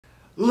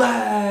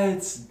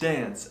Let's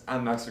dance!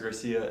 I'm Maxwell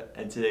Garcia,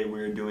 and today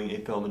we're doing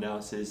a film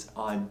analysis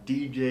on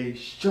DJ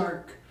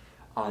Chark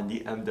on the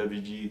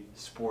MWG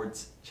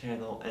Sports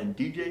channel. And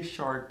DJ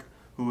Chark,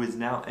 who is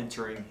now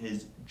entering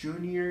his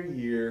junior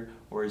year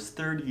or his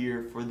third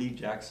year for the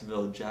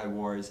Jacksonville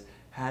Jaguars,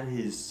 had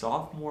his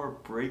sophomore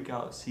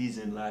breakout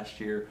season last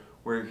year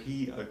where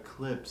he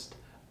eclipsed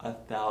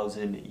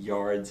 1,000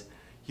 yards.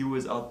 He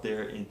was up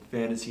there in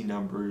fantasy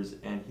numbers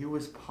and he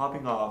was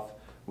popping off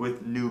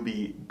with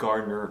newbie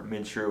Gardner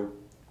Minshew.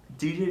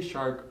 DJ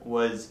Chark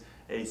was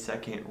a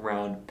second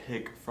round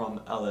pick from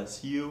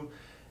LSU,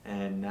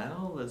 and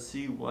now let's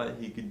see what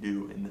he could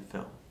do in the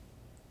film.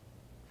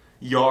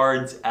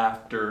 Yards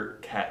after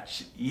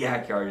catch,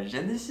 yak yardage,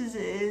 and this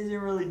isn't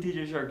really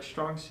DJ Chark's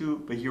strong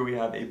suit, but here we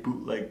have a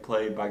bootleg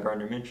play by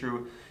Gardner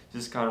Minshew,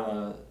 just kind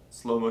of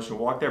slow motion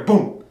walk there,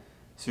 boom!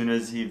 As soon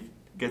as he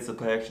gets the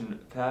play action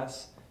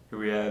pass, here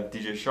we have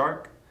DJ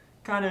Chark,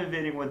 kind of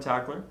evading one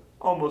tackler,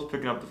 almost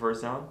picking up the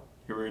first down.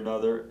 Here we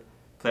another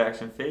play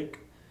action fake.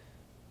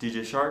 DJ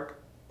Chark,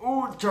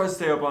 ooh, tries to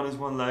stay up on his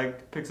one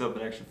leg, picks up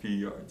an extra few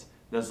yards.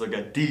 That's like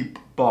a deep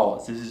ball.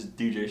 This is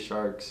DJ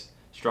Chark's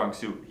strong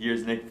suit.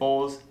 Here's Nick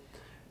Foles,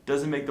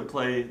 doesn't make the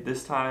play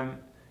this time,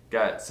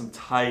 got some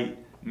tight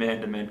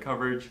man-to-man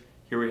coverage.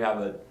 Here we have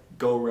a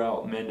go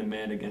route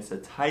man-to-man against the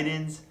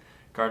Titans.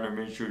 Gardner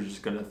Minshew is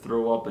just going to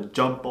throw up a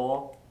jump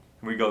ball.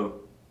 Here we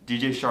go.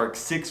 DJ Chark,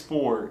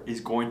 6'4", is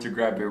going to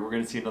grab it. We're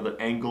going to see another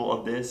angle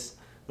of this.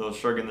 Little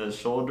shrug in the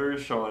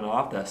shoulders, showing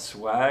off that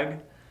swag.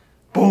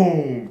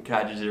 Boom!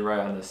 Catches it right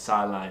on the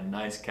sideline.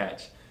 Nice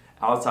catch.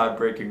 Outside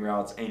breaking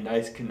routes. A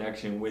nice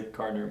connection with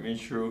Gardner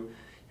Minshew.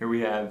 Here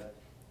we have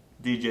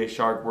DJ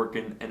Chark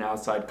working an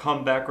outside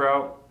comeback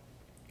route.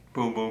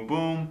 Boom, boom,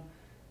 boom.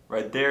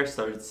 Right there.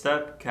 Started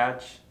step.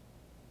 Catch.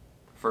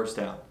 First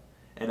down.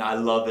 And I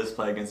love this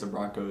play against the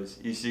Broncos.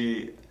 You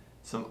see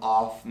some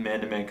off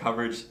man-to-man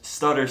coverage,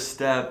 stutter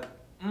step,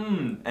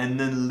 and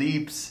then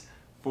leaps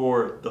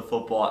for the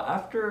football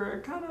after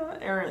a kind of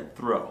errant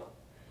throw.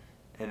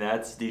 And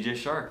that's DJ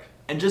Chark.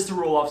 And just to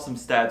roll off some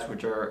stats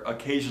which are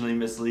occasionally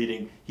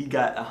misleading, he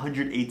got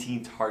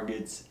 118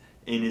 targets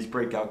in his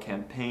breakout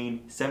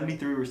campaign,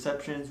 73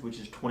 receptions, which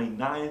is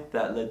 29th.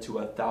 That led to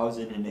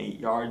 1,008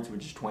 yards,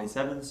 which is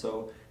 27th,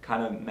 so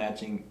kind of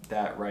matching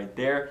that right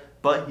there.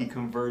 But he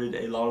converted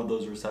a lot of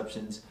those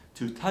receptions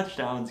to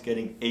touchdowns,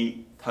 getting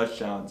 8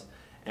 touchdowns.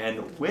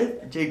 And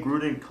with Jay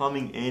Gruden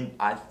coming in,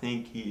 I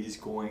think he is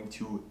going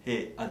to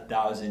hit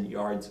 1,000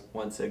 yards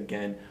once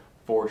again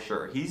for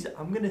sure.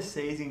 I'm gonna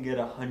say he's gonna get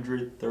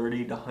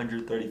 130 to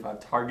 135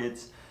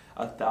 targets,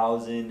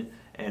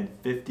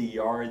 1,050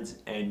 yards,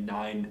 and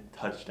 9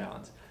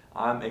 touchdowns.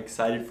 I'm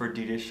excited for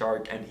DJ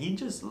Chark, and he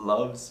just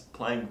loves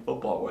playing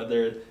football,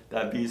 whether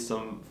that be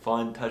some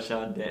fun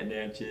touchdown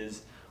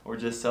dances or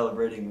just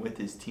celebrating with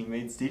his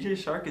teammates. DJ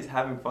Chark is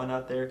having fun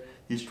out there.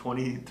 He's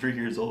 23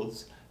 years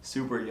old,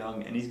 super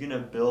young, and he's going to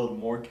build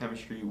more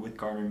chemistry with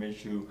Gardner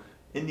Minshew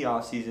in the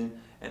offseason.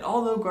 And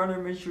although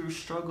Gardner Minshew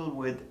struggled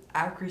with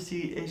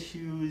accuracy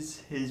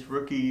issues his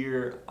rookie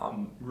year,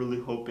 I'm really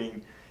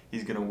hoping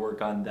he's going to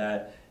work on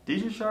that.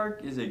 DJ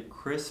Chark is a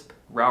crisp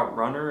route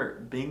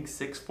runner, being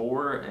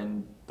 6'4",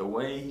 and the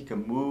way he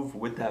can move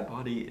with that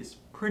body is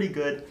pretty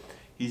good.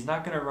 He's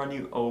not going to run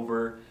you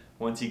over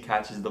once he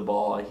catches the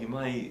ball. He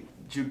might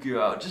juke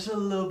you out just a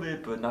little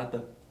bit, but not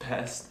the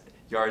best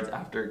yards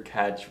after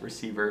catch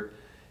receiver.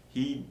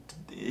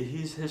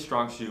 His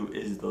strong suit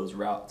is those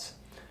routes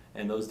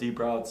and those deep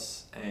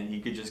routes, and he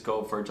could just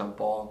go for a jump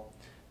ball.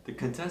 The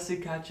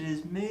contested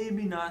catches,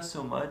 maybe not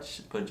so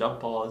much, but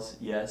jump balls,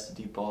 yes.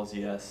 Deep balls,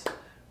 yes.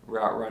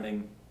 Route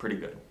running, pretty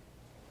good.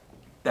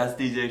 That's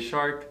DJ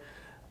Chark.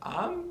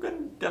 I'm going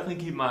to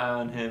definitely keep my eye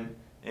on him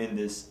in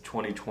this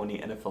 2020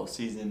 NFL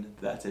season.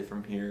 That's it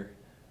from here.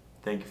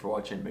 Thank you for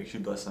watching. Make sure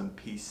you bless them.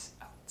 Peace.